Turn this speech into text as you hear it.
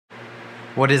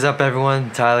What is up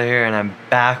everyone, Tyler here, and I'm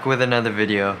back with another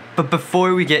video. But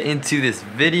before we get into this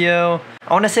video,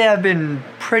 I want to say I've been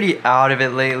pretty out of it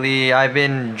lately. I've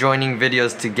been joining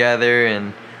videos together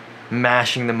and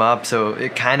mashing them up, so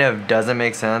it kind of doesn't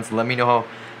make sense. Let me know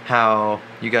how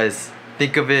you guys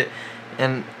think of it.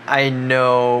 And I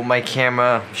know my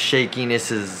camera shakiness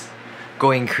is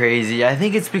going crazy. I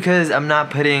think it's because I'm not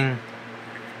putting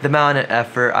the amount of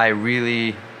effort I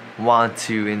really want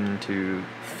to into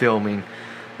filming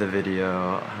the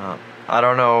video. I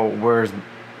don't know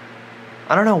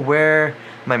where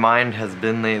my mind has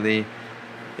been lately.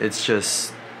 It's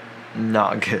just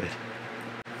not good.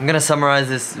 I'm gonna summarize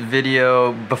this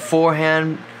video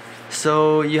beforehand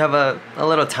so you have a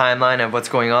little timeline of what's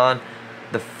going on.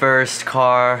 The first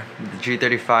car, the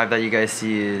G35 that you guys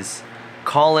see, is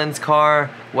Colin's car.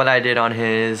 What I did on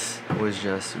his was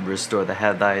just restore the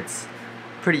headlights.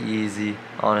 Pretty easy,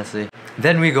 honestly.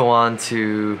 Then we go on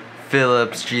to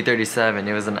Philip's G37.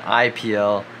 It was an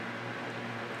IPL.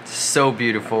 So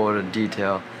beautiful to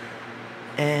detail.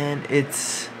 And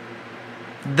it's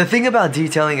the thing about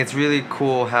detailing, it's really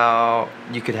cool how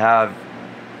you could have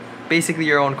basically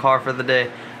your own car for the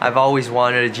day. I've always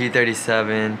wanted a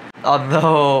G37,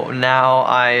 although now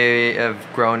I have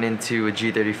grown into a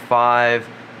G35.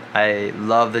 I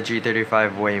love the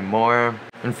G35 way more.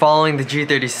 And following the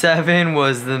G37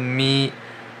 was the meet.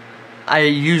 I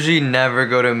usually never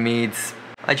go to meets.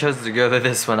 I chose to go to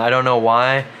this one. I don't know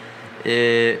why.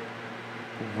 It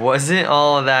wasn't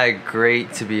all that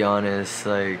great, to be honest.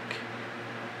 Like,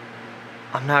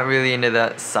 I'm not really into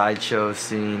that sideshow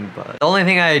scene, but the only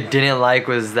thing I didn't like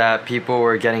was that people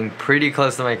were getting pretty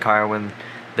close to my car when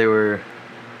they were,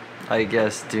 I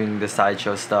guess, doing the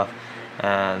sideshow stuff.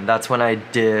 And that's when I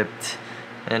dipped,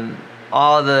 and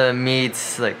all the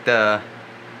meets, like the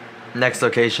next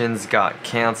locations, got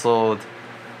canceled.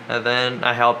 And then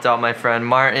I helped out my friend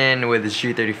Martin with his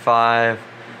G35.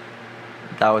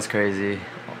 That was crazy.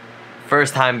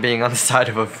 First time being on the side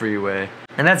of a freeway.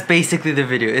 And that's basically the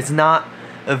video. It's not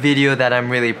a video that I'm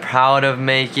really proud of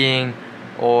making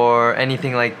or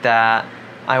anything like that.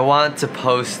 I want to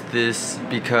post this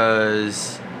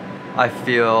because I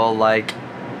feel like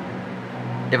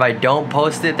if I don't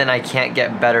post it, then I can't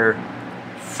get better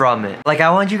from it. Like,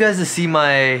 I want you guys to see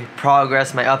my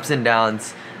progress, my ups and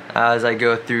downs as I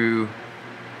go through,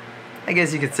 I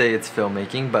guess you could say it's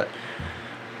filmmaking, but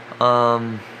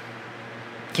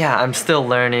yeah, I'm still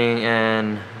learning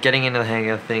and getting into the hang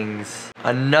of things.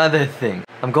 Another thing,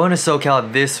 I'm going to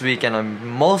SoCal this week and I'm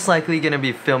most likely gonna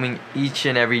be filming each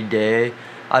and every day.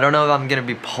 I don't know if I'm gonna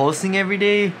be posting every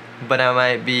day, but I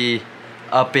might be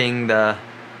upping the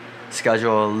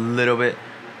schedule a little bit.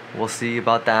 We'll see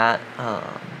about that.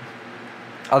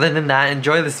 Other than that,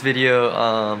 enjoy this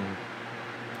video.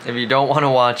 If you don't want to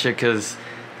watch it because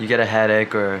you get a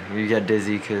headache or you get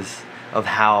dizzy because of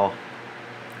how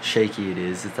shaky it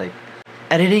is, it's like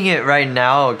editing it right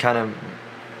now kind of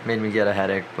made me get a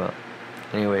headache. But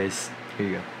anyways, here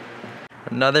you go.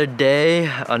 Another day,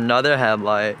 another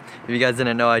headlight. If you guys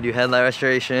didn't know, I do headlight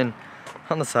restoration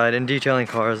on the side and detailing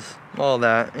cars, all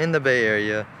that in the Bay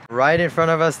Area. Right in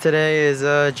front of us today is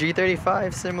a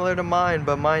G35 similar to mine,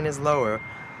 but mine is lower.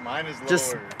 Mine is lower.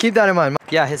 Just keep that in mind.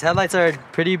 Yeah, his headlights are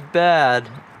pretty bad.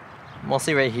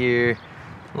 Mostly right here.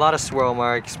 A lot of swirl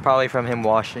marks, probably from him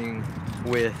washing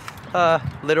with a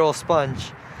literal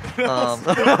sponge. Why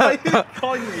are you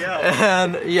calling me out?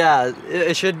 And yeah,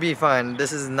 it should be fine.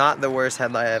 This is not the worst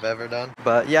headlight I've ever done.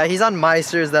 But yeah, he's on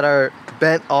Meisters that are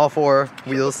bent all four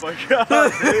wheels. Oh my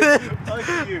God, dude.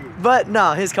 Fuck you. But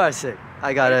no, his car's sick.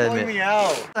 I gotta admit. Me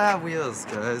out. I have wheels,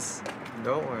 guys.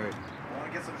 Don't worry. I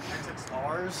want to get some tinted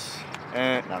stars.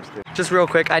 And no, I'm just kidding. Just real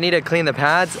quick, I need to clean the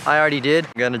pads. I already did.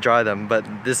 I'm gonna dry them, but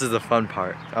this is the fun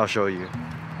part. I'll show you.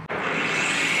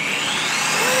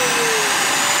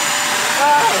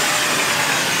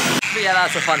 But yeah,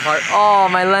 that's the fun part. Oh,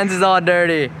 my lens is all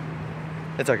dirty.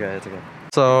 It's okay, it's okay.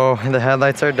 So the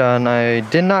headlights are done. I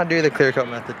did not do the clear coat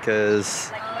method because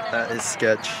that is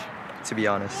sketch, to be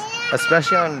honest.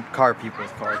 Especially on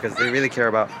people's car, because they really care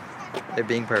about it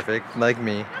being perfect, like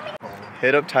me.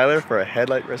 Hit up Tyler for a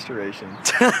headlight restoration.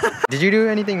 Did you do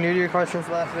anything new to your car since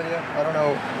the last video? I don't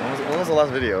know. When was the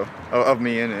last video of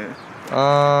me in it?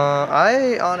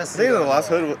 I honestly. I think the last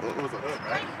hood was the hood,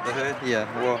 right? The hood? Yeah.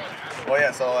 Well,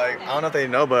 yeah. So like, I don't know if they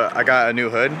know, but I got a new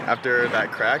hood after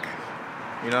that crack.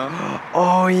 You know?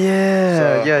 Oh yeah.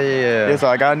 So, yeah. Yeah. So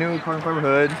I got a new carbon fiber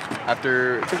hood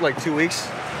after it took like 2 weeks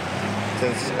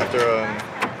since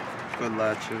Hood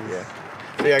latches. Yeah.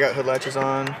 So yeah, I got hood latches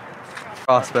on.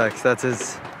 Prospects, that's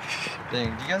his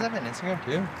thing. Do you guys have an Instagram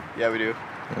too? Yeah, we do.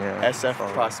 Yeah. SF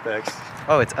Prospects.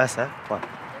 Oh, it's SF? What?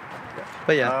 Yeah.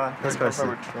 But yeah, that's quite sick.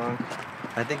 trunk.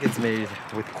 I think it's made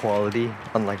with quality,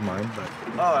 unlike mine. But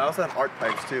Oh, I also have arc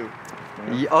pipes too.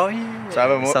 yeah. Oh yeah. So I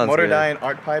have a Sounds motor good. dyne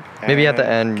arc pipe. Maybe at the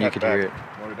and end you could catback hear it.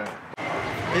 motor dyne.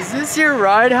 Is this your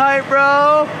ride height,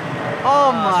 bro?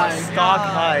 Oh my Stock God.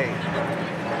 height.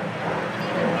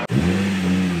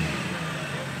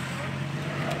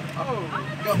 Oh,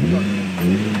 go.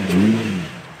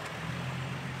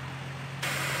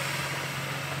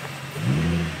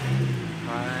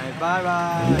 Alright, bye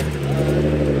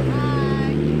bye.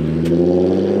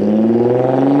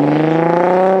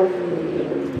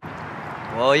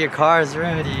 Well, your car's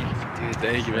ready. Dude,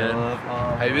 thank you, man.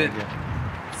 How you been?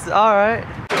 It's alright.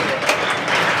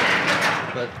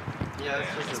 But yeah,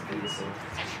 it's just a piece.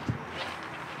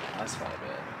 That's fine, man.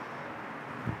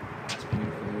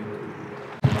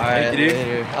 Alright, Thank you, dude.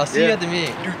 later. I'll see you at the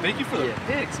meet. Dude, thank you for the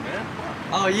pics, man.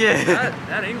 Oh yeah.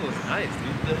 That angle is nice,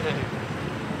 dude.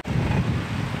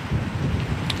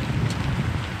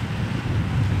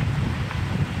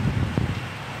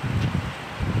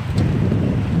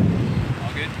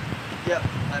 All good? Yep.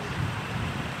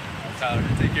 Tyler,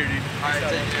 take care, dude. Alright,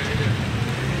 take care.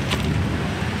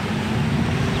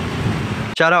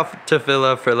 Shout out to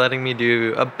Philip for letting me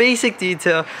do a basic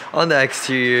detail on the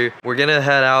exterior. We're gonna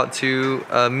head out to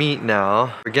a meet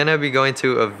now. We're gonna be going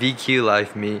to a VQ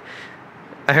Life meet.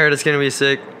 I heard it's gonna be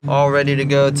sick. All ready to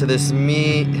go to this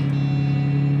meet.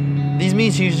 These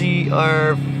meets usually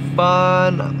are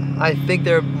fun. I think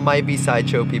there might be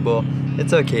sideshow people.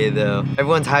 It's okay though.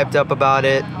 Everyone's hyped up about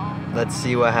it. Let's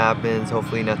see what happens.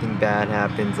 Hopefully nothing bad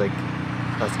happens, like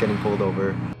us getting pulled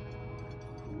over.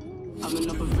 I've been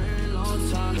up a very long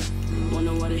time,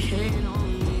 wonder why they hate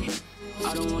on me.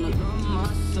 I don't wanna love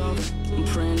myself, I'm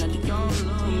praying that you don't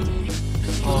love me.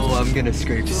 Oh, I'm gonna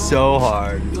scrape so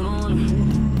hard. You don't wanna,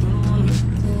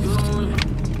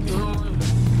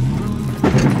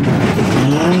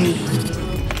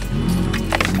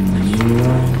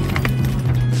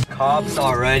 Cops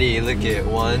already. Look at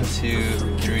 1, 2,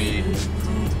 3.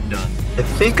 Done. I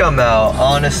think I'm out.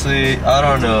 Honestly, I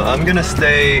don't know. I'm gonna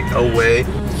stay away.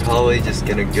 Probably just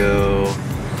gonna go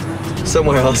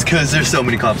somewhere else because there's so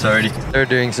many cops already. They're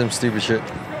doing some stupid shit.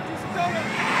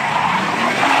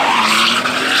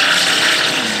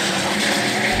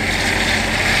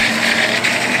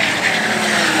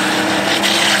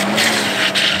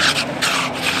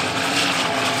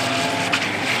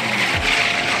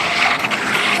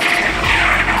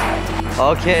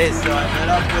 Okay, so I met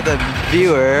up with a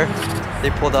viewer.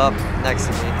 They pulled up next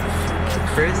to me.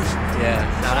 Chris? Yeah.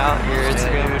 Shout out your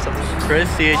Instagram or something. Chris,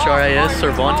 C-H-R-I-S,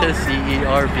 Cervantes,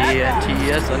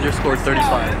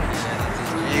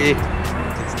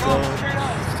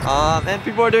 C-E-R-V-A-N-T-E-S_35. And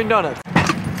people are doing donuts.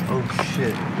 Oh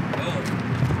shit.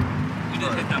 you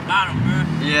just hit the bottom, bro.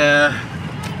 Yeah.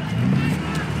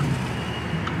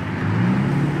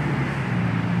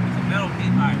 It's a metal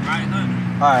piece, right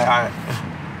under. Alright.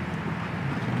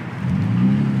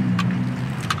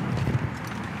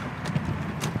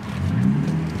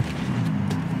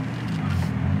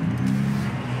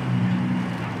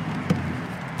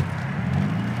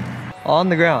 On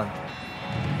the ground.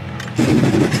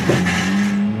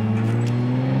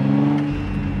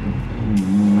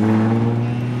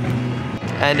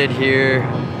 Ended here.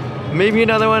 Maybe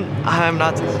another one. I'm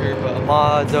not too sure, but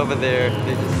Ahmad's over there.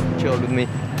 They just chilled with me.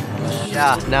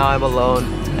 Yeah, now I'm alone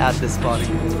at this spot.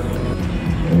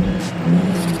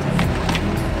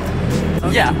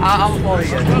 Yeah, I'll follow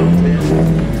you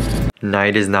guys.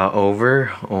 Night is not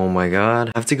over. Oh my god.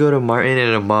 I have to go to Martin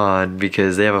and Ahmad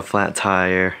because they have a flat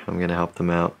tire. I'm gonna help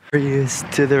them out. Prius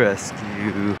to the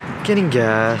rescue. Getting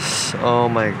gas. Oh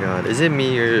my god. Is it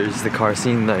me or is the car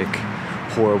scene like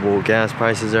horrible? Gas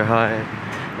prices are high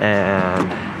and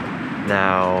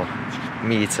now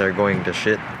meats are going to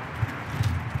shit.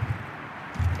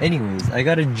 Anyways, I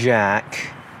got a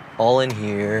jack all in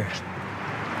here,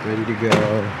 ready to go.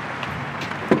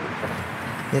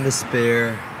 And a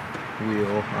spare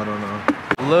wheel, I don't know.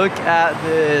 Look at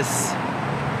this.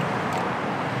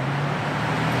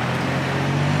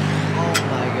 Oh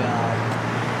my god.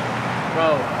 Bro,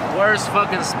 worst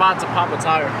fucking spot to pop a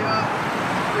tire.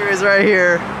 Here is right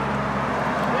here.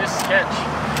 This sketch.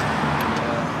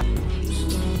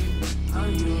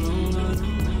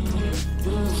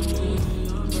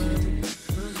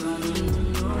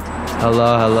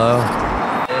 Hello, hello.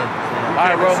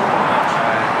 Alright, bro.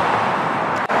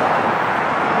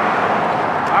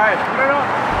 Alright, put it up.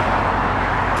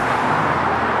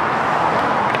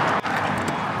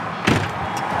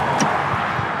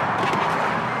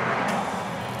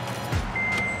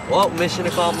 Well, mission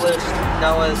accomplished.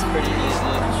 That was pretty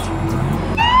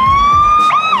easy.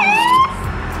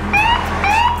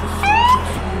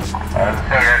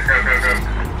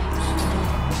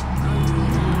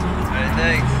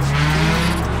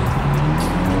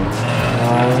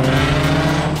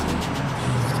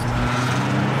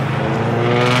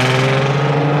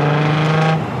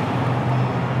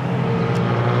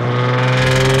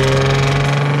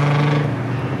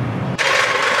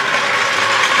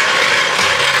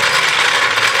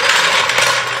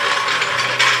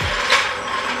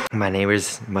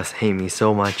 neighbors must hate me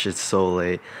so much, it's so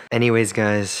late. Anyways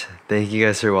guys, thank you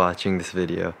guys for watching this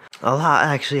video. A lot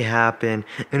actually happened,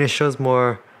 and it shows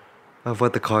more of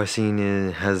what the car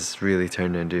scene has really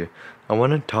turned into. I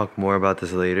want to talk more about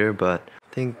this later, but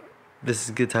I think this is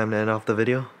a good time to end off the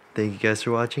video. Thank you guys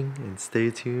for watching, and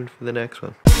stay tuned for the next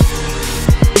one.